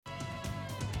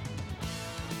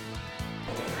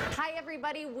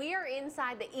everybody. We are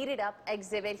inside the Eat It Up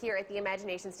exhibit here at the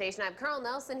Imagination Station. I have Carl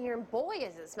Nelson here, and boy,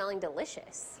 is it smelling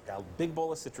delicious. Got a big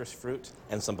bowl of citrus fruit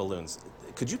and some balloons.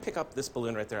 Could you pick up this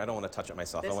balloon right there? I don't want to touch it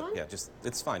myself. This one? Yeah,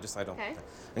 it's fine. Just I don't. Okay.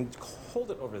 And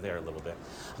hold it over there a little bit.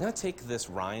 I'm going to take this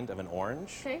rind of an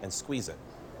orange and squeeze it.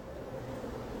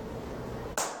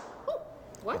 Oh,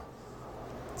 what?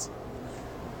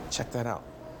 Check that out.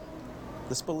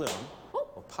 This balloon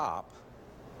will pop.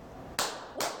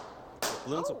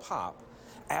 Balloons will pop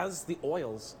as the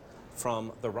oils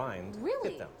from the rind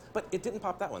hit them. But it didn't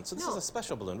pop that one. So this is a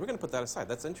special balloon. We're going to put that aside.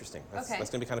 That's interesting. That's going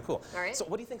to be kind of cool. All right. So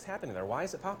what do you think's happening there? Why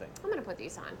is it popping? I'm going to put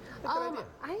these on. Good idea.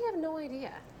 I have no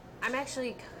idea. I'm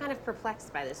actually kind of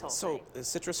perplexed by this whole thing. So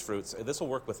citrus fruits, this will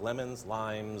work with lemons,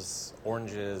 limes,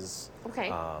 oranges. Okay.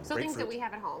 So things that we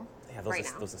have at home. Yeah,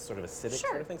 those are sort of acidic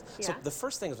sort of things. Yeah. So the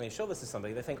first thing is when you show this to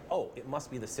somebody, they think, oh, it must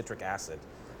be the citric acid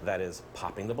that is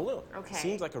popping the balloon. Okay.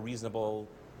 Seems like a reasonable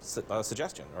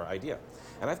suggestion or idea.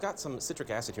 And I've got some citric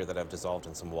acid here that I've dissolved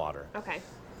in some water. Okay.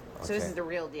 So this is the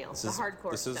real deal, the hardcore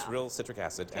stuff. This is real citric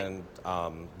acid, and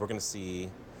we're going to see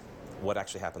what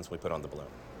actually happens when we put on the balloon.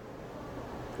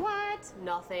 What?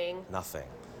 Nothing. Nothing.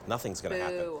 Nothing's going to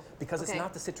happen because it's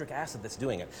not the citric acid that's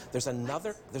doing it. There's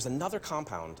another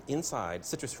compound inside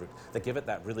citrus fruit that give it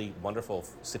that really wonderful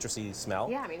citrusy smell.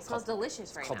 Yeah, I mean, it smells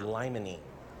delicious right now. It's called limonene.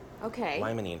 Okay.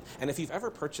 Limonene. And if you've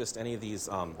ever purchased any of these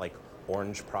like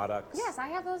orange products. Yes, I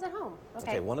have those at home.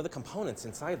 Okay, one of the components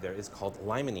inside there is called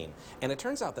limonene. And it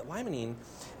turns out that limonene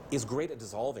is great at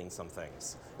dissolving some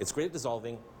things. It's great at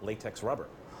dissolving latex rubber.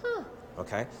 Huh.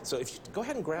 Okay, so if you go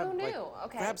ahead and grab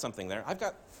grab something there. I've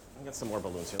got some more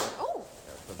balloons here. Oh,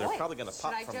 they're probably going to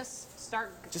pop. Should I just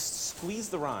start? Just squeeze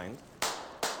the rind.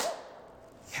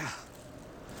 Yeah.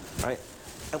 All right.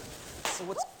 So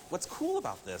what's cool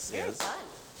about this is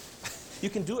you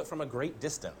can do it from a great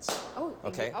distance. Oh,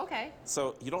 okay. Okay.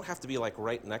 So you don't have to be like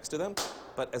right next to them,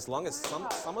 but as long as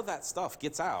some of that stuff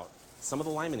gets out, some of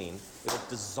the limonene, it'll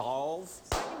dissolve.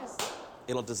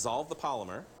 It'll dissolve the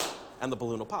polymer, and the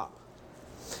balloon will pop.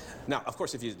 Now, of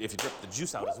course, if you drip the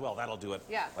juice out as well, that'll do it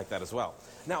like that as well.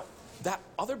 Now, that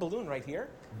other balloon right here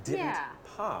didn't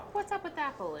pop. What's up with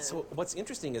that balloon? So what's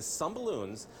interesting is some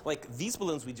balloons, like these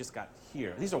balloons we just got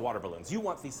here, these are water balloons. You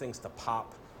want these things to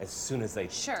pop as soon as they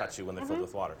touch you when they're filled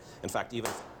with water. In fact, even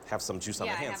have some juice on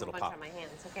the hands, it'll pop. Yeah, I have a bunch on my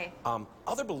hands, okay.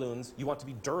 Other balloons, you want to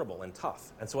be durable and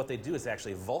tough. And so what they do is they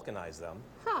actually vulcanize them.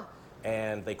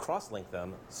 And they cross-link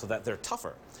them so that they're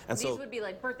tougher. And these would be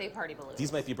like birthday party balloons.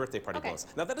 These might be birthday party balloons.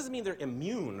 Now, that doesn't mean they're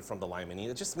immune from the limonene.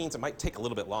 It just means it might take a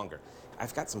little bit longer.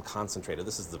 I've got some concentrated.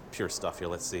 This is the pure stuff here.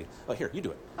 Let's see. Oh, here, you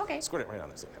do it. Okay. Squirt it right on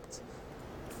there. See what happens.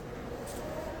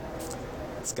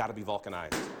 It's got to be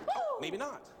vulcanized. Oh, maybe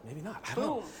not. Maybe not. I don't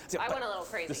know. See, I went a little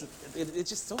crazy. It's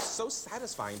just so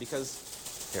satisfying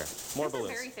because, here, more balloons.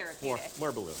 This is very therapeutic.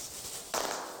 More balloons.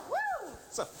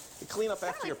 So you clean up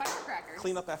after your party.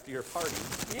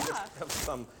 Yeah. You just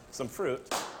have some fruit,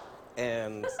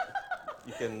 and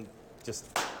you can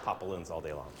just pop balloons all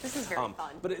day long. This is very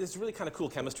fun. But it's really kind of cool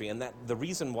chemistry, and that the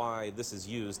reason why this is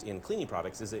used in cleaning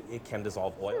products is it can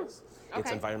dissolve oils.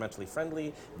 It's environmentally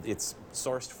friendly. It's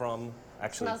sourced from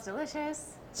smells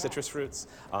delicious. Citrus fruits.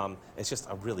 It's just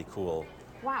a really cool.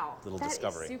 Little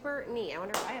discovery. That is super neat. I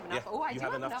wonder if I have enough. Yeah, oh, I you do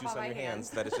have enough juice on your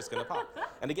hands that it's just going to pop.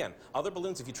 And again, other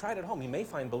balloons, if you try it at home, you may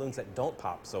find balloons that don't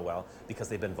pop so well because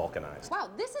they've been vulcanized.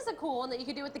 Wow, this is a cool one that you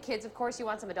could do with the kids. Of course, you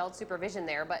want some adult supervision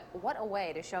there, but what a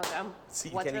way to show them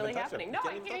what's really happening. No,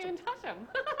 I can't even touch them.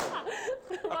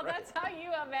 Well, that's how you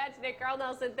imagine it. Carl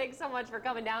Nelson, thanks so much for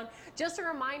coming down. Just a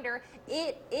reminder,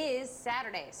 it is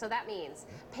Saturday, so that means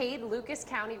paid Lucas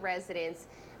County residents,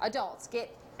 adults,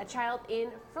 get a child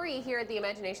in free here at the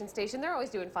Imagination Station. They're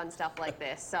always doing fun stuff like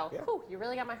this. So, you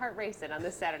really got my heart racing on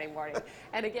this Saturday morning.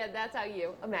 And again, that's how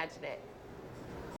you imagine it.